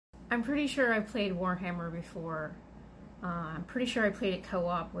I'm pretty sure I played Warhammer before. I'm pretty sure I played it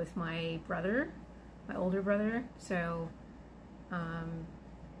co-op with my brother, my older brother. So,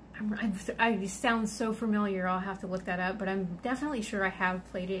 I sound so familiar. I'll have to look that up, but I'm definitely sure I have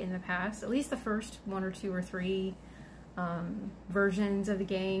played it in the past. At least the first one or two or three versions of the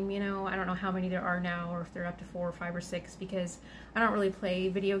game. You know, I don't know how many there are now, or if they're up to 4 or 5 or 6, because I don't really play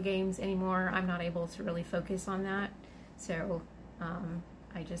video games anymore. I'm not able to really focus on that. So,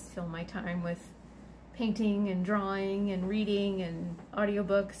 I just fill my time with painting and drawing and reading and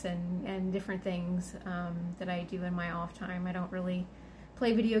audiobooks and different things that I do in my off time. I don't really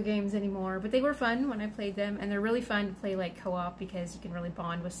play video games anymore, but they were fun when I played them, and they're really fun to play like co-op because you can really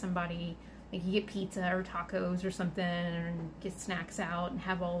bond with somebody. Like you get pizza or tacos or something and get snacks out and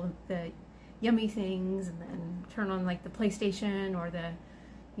have all the yummy things, and then turn on like the PlayStation or the,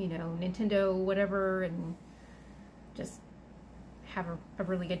 you know, Nintendo, whatever, and just have a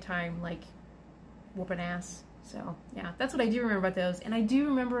really good time, like whooping ass. So yeah, that's what I do remember about those. And I do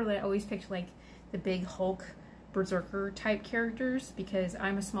remember that I always picked like the big Hulk berserker type characters because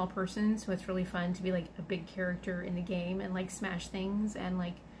I'm a small person, so it's really fun to be like a big character in the game and like smash things and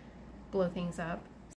like blow things up.